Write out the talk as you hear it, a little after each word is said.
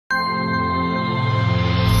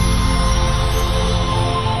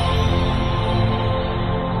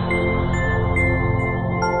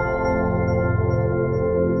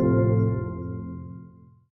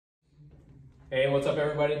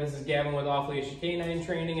everybody, this is Gavin with Off Leash Canine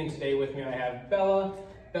Training, and today with me I have Bella.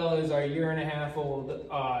 Bella is our 1.5-year-old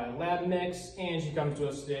lab mix, and she comes to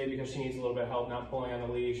us today because she needs a little bit of help not pulling on the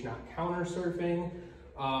leash, not counter surfing,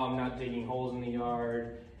 not digging holes in the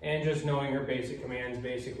yard, and just knowing her basic commands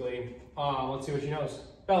basically. Let's see what she knows.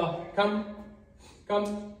 Bella, come,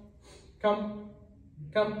 come, come,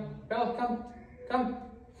 come. Bella, come, come.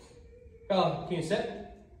 Bella, can you sit?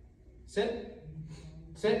 Sit,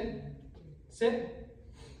 sit, sit.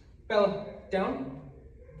 Bella, down,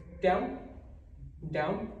 down,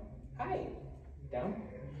 down. Hi, down,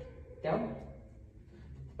 down.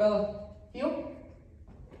 Bella, heel,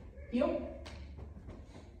 heel.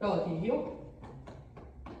 Bella, can you heel?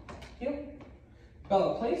 Heel.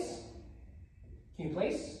 Bella, place. Can you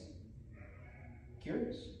place?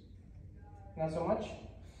 Curious? Not so much?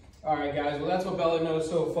 Alright guys, well that's what Bella knows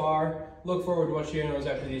so far. Look forward to what she knows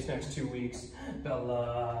after these next 2 weeks.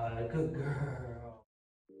 Bella, good girl.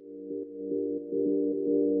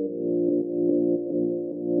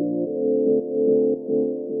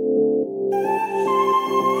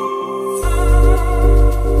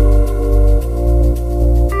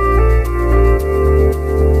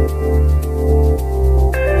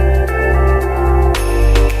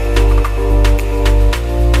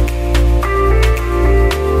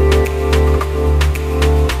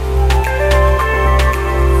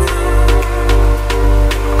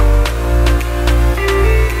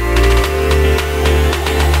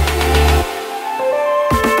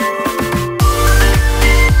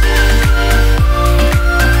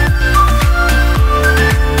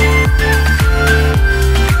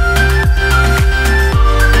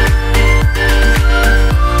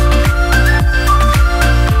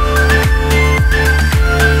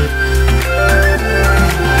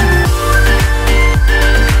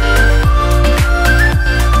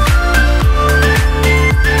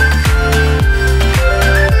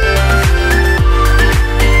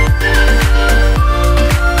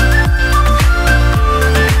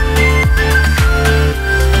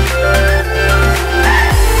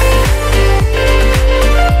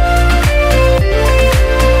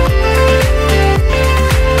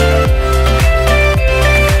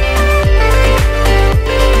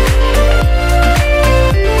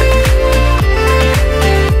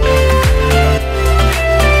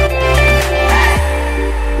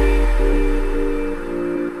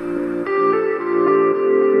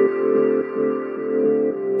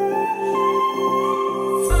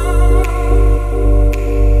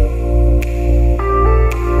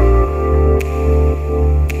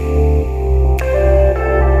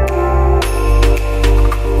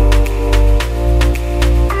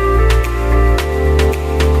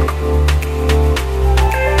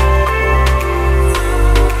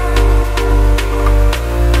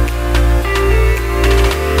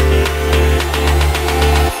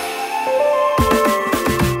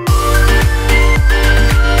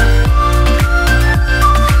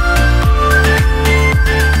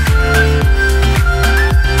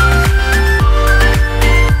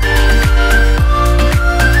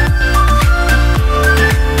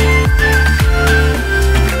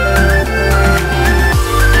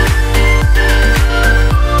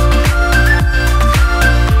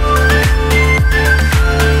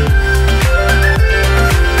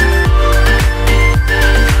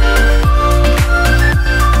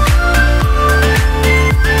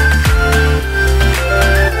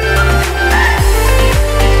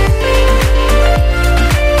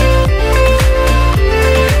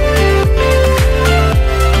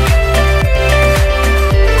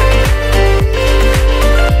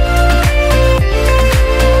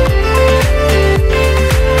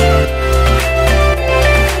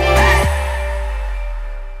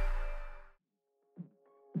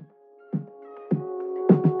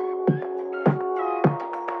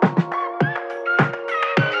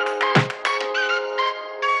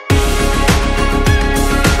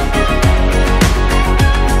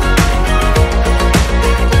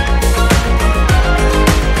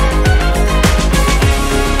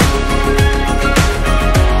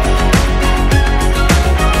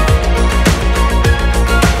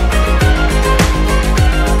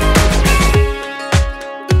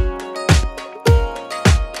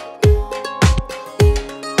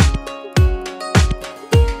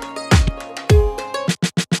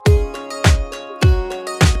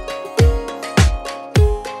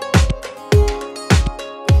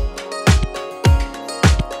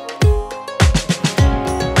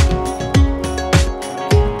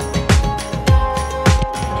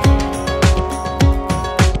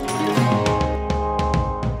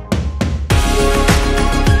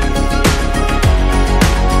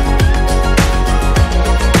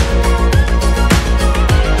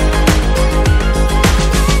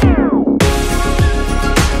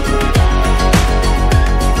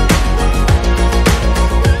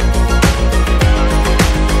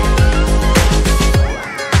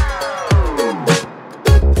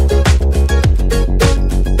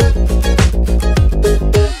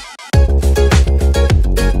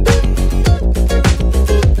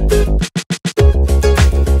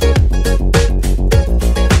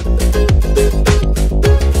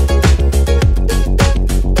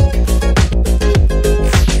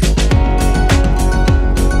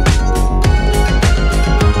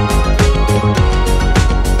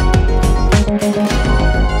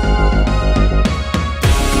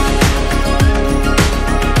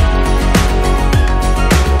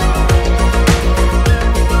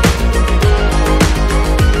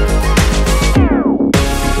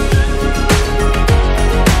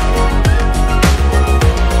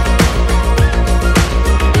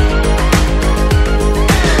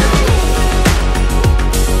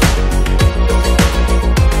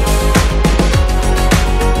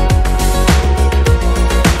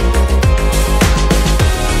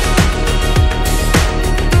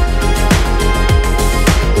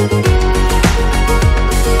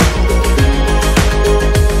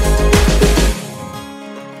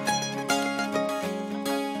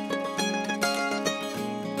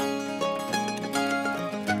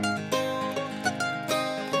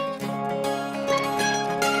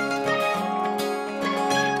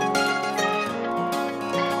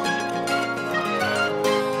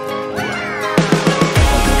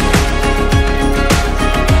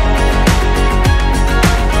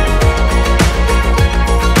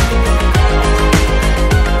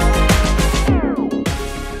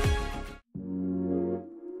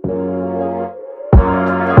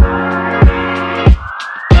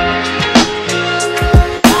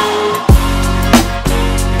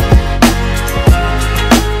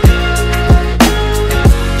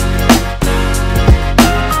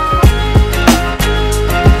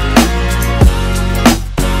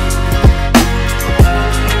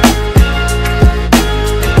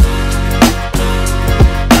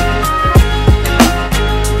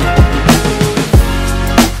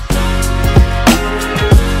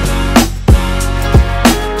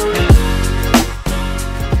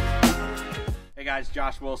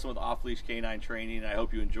 Wilson with Off Leash Canine Training, and I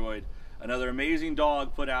hope you enjoyed another amazing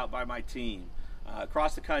dog put out by my team.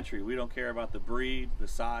 Across the country, we don't care about the breed, the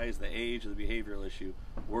size, the age, or the behavioral issue.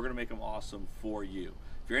 We're going to make them awesome for you.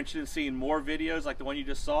 If you're interested in seeing more videos like the one you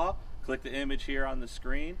just saw, click the image here on the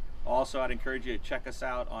screen. Also, I'd encourage you to check us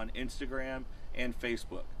out on Instagram and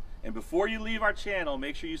Facebook. And before you leave our channel,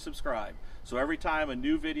 make sure you subscribe. So every time a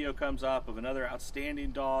new video comes up of another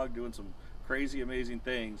outstanding dog doing some crazy, amazing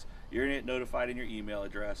things, you're going to get notified in your email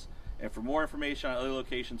address. And for more information on other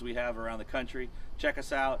locations we have around the country, check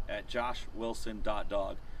us out at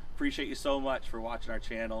joshwilson.dog. Appreciate you so much for watching our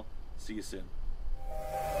channel. See you soon.